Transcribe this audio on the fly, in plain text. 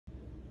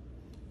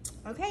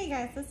Okay,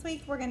 guys, this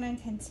week we're going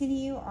to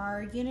continue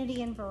our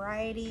unity and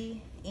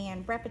variety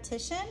and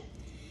repetition,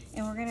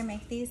 and we're going to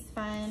make these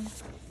fun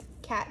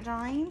cat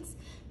drawings.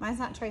 Mine's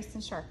not traced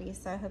in Sharpie,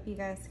 so I hope you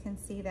guys can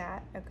see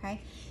that, okay?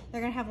 They're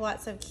going to have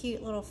lots of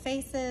cute little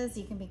faces.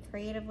 You can be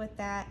creative with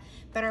that,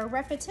 but our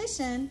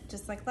repetition,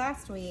 just like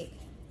last week,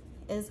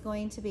 is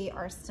going to be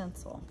our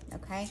stencil,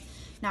 okay?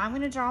 Now I'm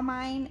going to draw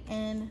mine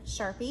in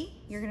Sharpie.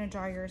 You're going to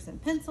draw yours in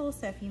pencil,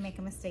 so if you make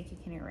a mistake, you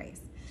can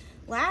erase.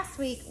 Last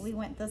week we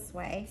went this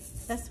way.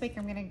 This week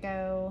I'm gonna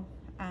go,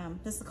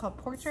 this is called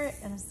portrait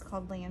and this is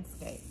called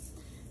landscape.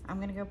 I'm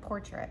gonna go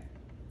portrait.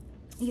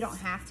 You don't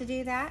have to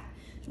do that.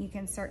 You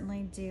can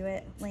certainly do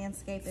it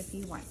landscape if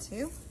you want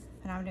to,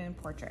 but I'm doing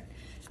portrait.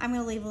 I'm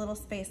gonna leave a little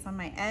space on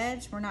my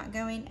edge. We're not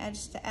going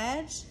edge to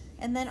edge.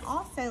 And then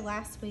also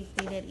last week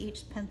we did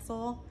each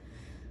pencil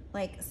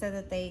like so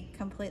that they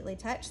completely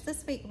touch.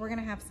 This week we're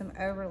gonna have some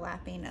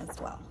overlapping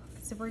as well.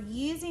 So we're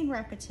using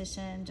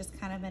repetition just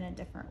kind of in a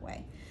different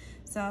way.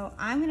 So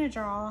I'm gonna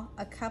draw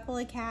a couple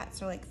of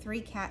cats, or like 3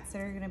 cats that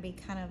are gonna be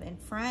kind of in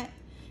front,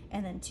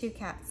 and then 2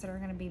 cats that are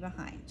gonna be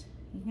behind.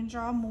 You can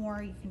draw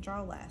more, you can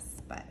draw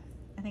less, but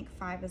I think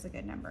 5 is a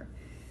good number.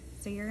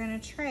 So you're gonna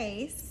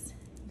trace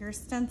your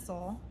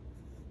stencil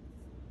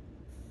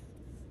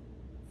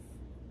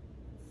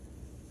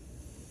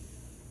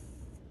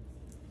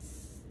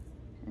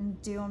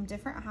and do them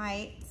different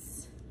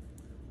heights.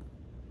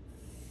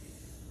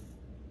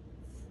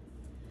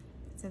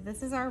 So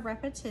this is our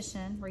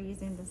repetition. We're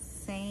using the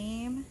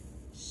same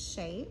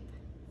shape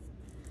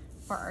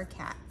for our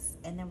cats,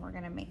 and then we're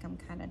gonna make them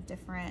kind of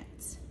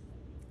different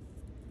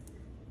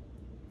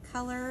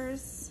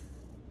colors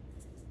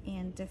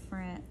and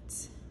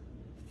different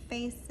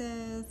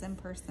faces and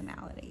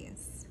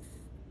personalities.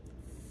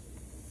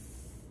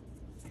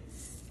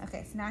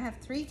 Okay, so now I have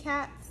 3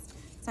 cats.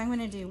 So I'm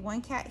gonna do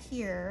 1 cat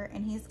here,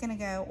 and he's gonna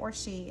go, or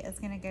she is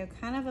gonna go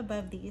kind of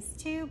above these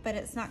 2, but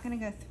it's not gonna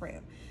go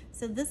through.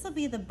 So this will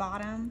be the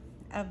bottom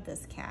of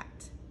this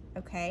cat,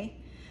 okay?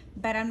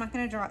 But I'm not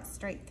gonna draw it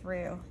straight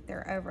through.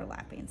 They're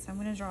overlapping. So I'm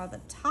gonna draw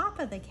the top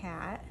of the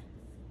cat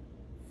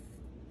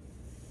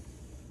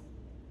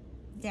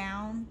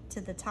down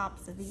to the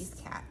tops of these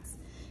cats.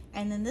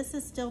 And then this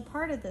is still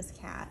part of this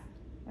cat,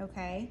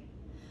 okay?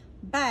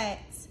 But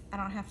I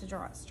don't have to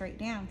draw it straight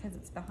down because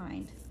it's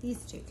behind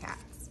these 2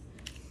 cats.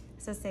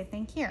 So same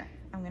thing here.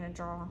 I'm gonna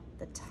draw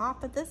the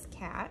top of this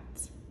cat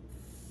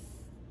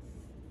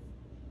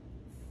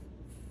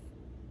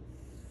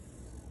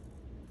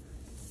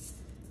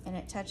and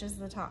it touches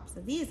the tops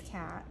of these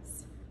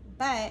cats,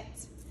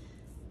 but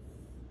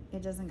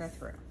it doesn't go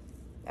through.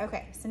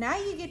 Okay, so now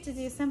you get to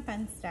do some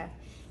fun stuff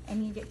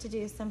and you get to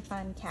do some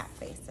fun cat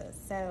faces.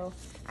 So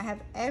I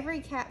have every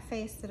cat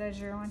face that I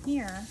drew on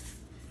here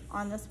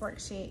on this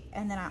worksheet,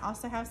 and then I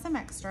also have some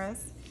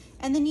extras.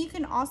 And then you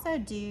can also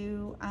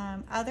do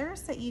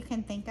others that you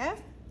can think of.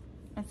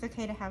 It's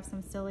okay to have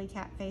some silly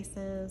cat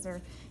faces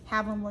or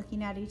have them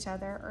looking at each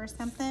other or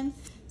something.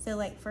 So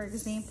like, for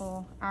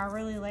example, I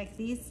really like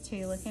these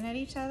 2 looking at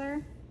each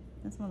other.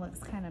 This one looks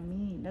kind of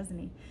mean, doesn't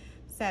he?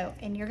 So,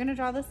 and you're gonna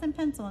draw this in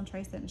pencil and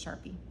trace it in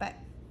Sharpie, but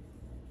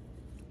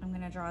I'm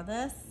gonna draw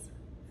this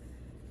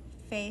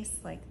face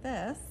like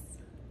this.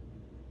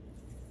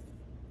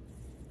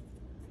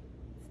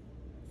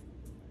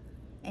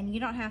 And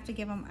you don't have to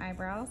give them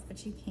eyebrows,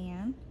 but you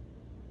can.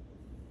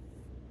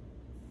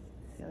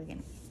 I feel like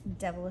a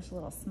devilish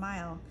little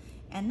smile.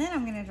 And then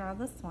I'm gonna draw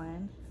this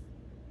one.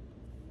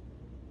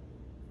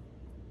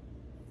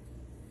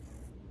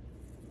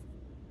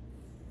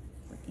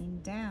 Looking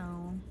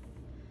down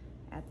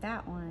at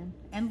that one.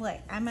 And look,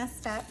 I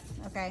messed up,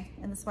 okay?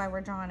 And this is why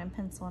we're drawing in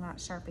pencil, not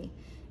Sharpie.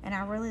 And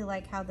I really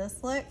like how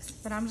this looks,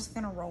 but I'm just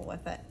gonna roll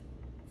with it.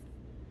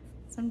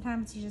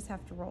 Sometimes you just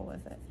have to roll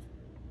with it.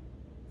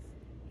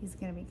 He's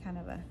gonna be kind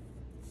of a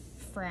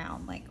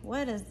frown, like,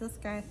 what is this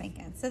guy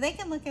thinking? So they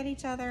can look at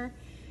each other.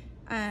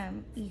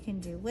 You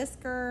can do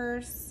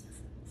whiskers.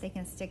 They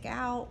can stick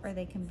out or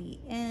they can be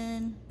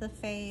in the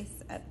face,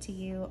 up to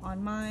you.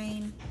 On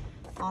mine,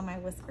 all my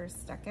whiskers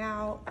stuck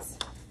out,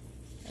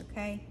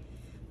 okay?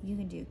 You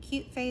can do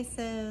cute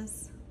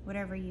faces,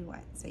 whatever you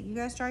want. So you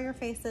guys draw your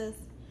faces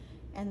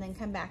and then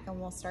come back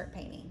and we'll start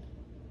painting.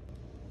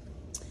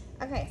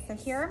 Okay, so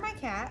here are my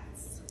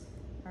cats.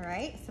 All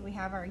right, so we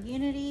have our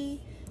unity,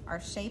 our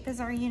shape is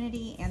our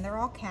unity, and they're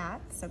all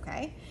cats,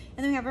 okay? And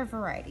then we have our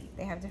variety.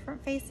 They have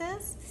different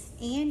faces,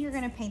 and you're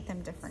gonna paint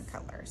them different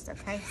colors,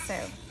 okay? So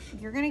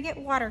you're gonna get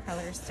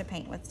watercolors to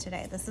paint with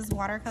today. This is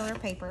watercolor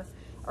paper,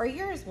 or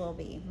yours will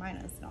be. Mine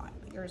is not,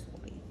 but yours will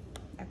be,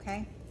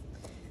 okay?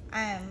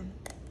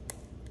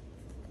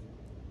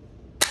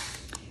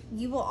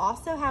 You will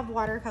also have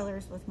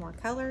watercolors with more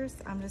colors.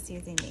 I'm just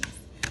using these.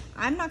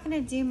 I'm not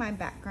gonna do my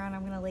background.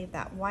 I'm gonna leave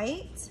that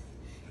white.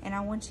 And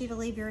I want you to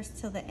leave yours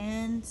till the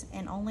end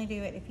and only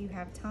do it if you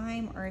have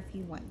time or if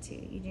you want to.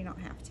 You do not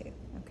have to,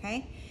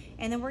 okay?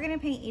 And then we're gonna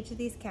paint each of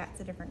these cats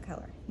a different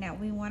color. Now,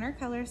 we want our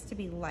colors to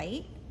be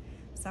light,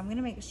 so I'm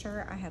gonna make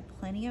sure I have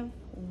plenty of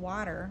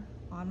water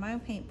on my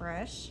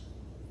paintbrush.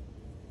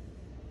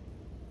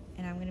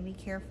 And I'm gonna be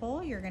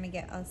careful. You're gonna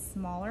get a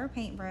smaller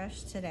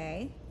paintbrush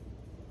today.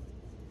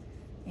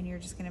 And you're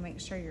just gonna make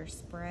sure you're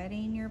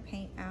spreading your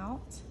paint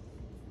out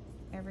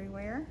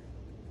everywhere.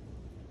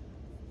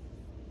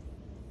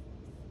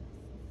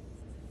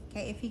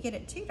 Okay, if you get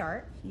it too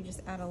dark, you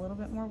just add a little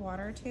bit more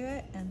water to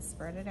it and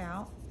spread it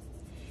out.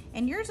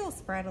 And yours will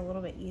spread a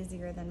little bit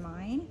easier than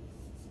mine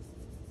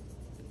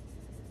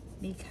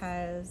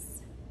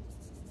because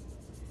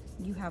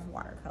you have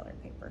watercolor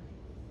paper.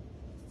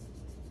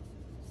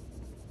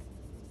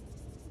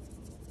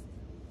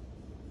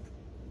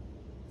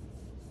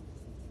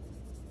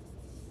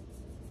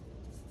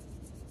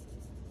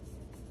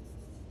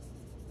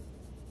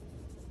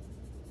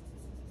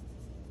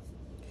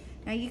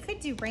 Now you could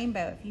do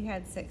rainbow if you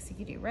had 6. You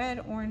could do red,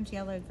 orange,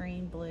 yellow,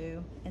 green,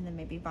 blue, and then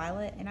maybe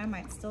violet, and I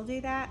might still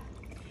do that.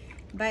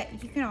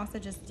 But you can also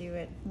just do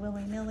it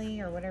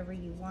willy-nilly or whatever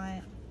you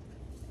want.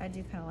 I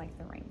do kind of like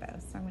the rainbow,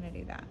 so I'm gonna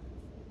do that.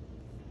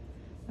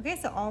 Okay,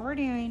 so all we're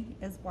doing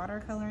is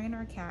watercoloring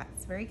our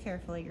cats very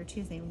carefully. You're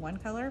choosing 1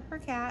 color per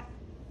cat.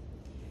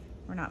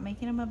 We're not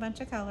making them a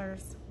bunch of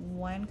colors.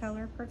 1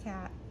 color per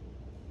cat.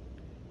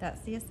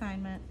 That's the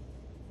assignment.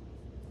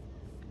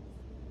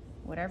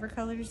 Whatever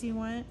colors you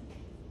want,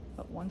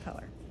 but 1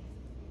 color.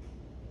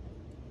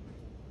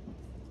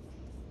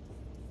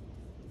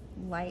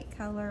 Light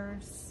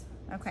colors.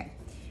 Okay,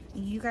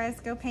 you guys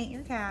go paint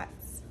your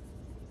cats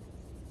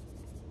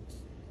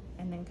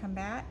and then come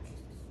back.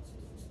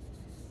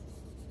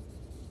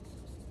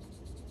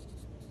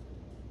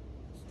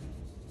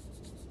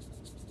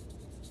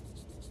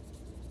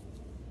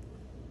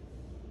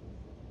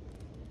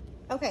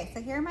 Okay,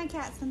 so here are my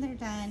cats when they're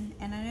done.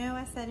 And I know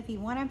I said if you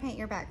want to paint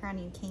your background,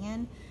 you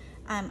can.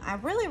 I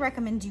really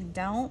recommend you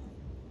don't.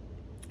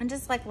 And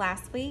just like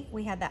last week,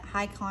 we had that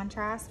high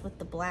contrast with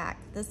the black.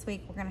 This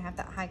week, we're gonna have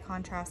that high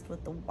contrast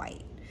with the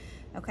white.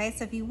 Okay,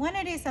 so if you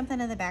wanna do something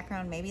in the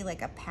background, maybe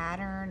like a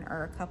pattern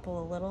or a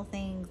couple of little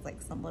things,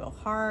 like some little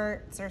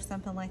hearts or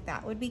something like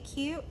that would be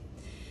cute,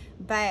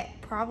 but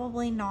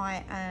probably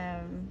not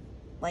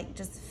like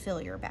just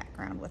fill your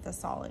background with a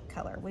solid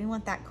color. We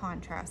want that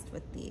contrast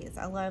with these.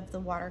 I love the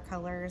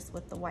watercolors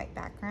with the white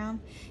background.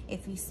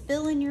 If you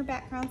spill in your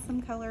background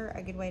some color,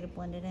 a good way to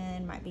blend it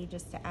in might be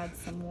just to add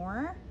some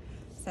more.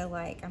 So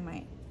like I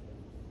might,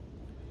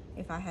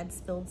 if I had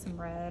spilled some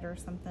red or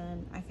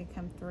something, I could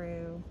come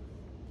through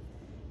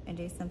and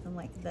do something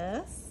like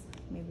this,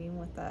 maybe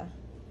with a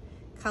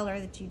color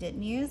that you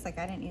didn't use, like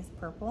I didn't use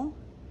purple.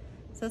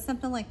 So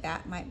something like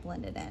that might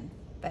blend it in.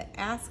 But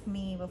ask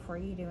me before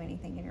you do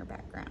anything in your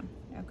background,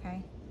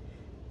 okay?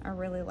 I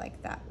really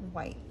like that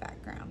white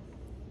background.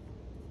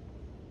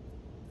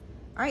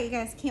 All right, you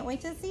guys, can't wait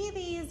to see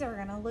these. They're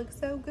gonna look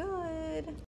so good.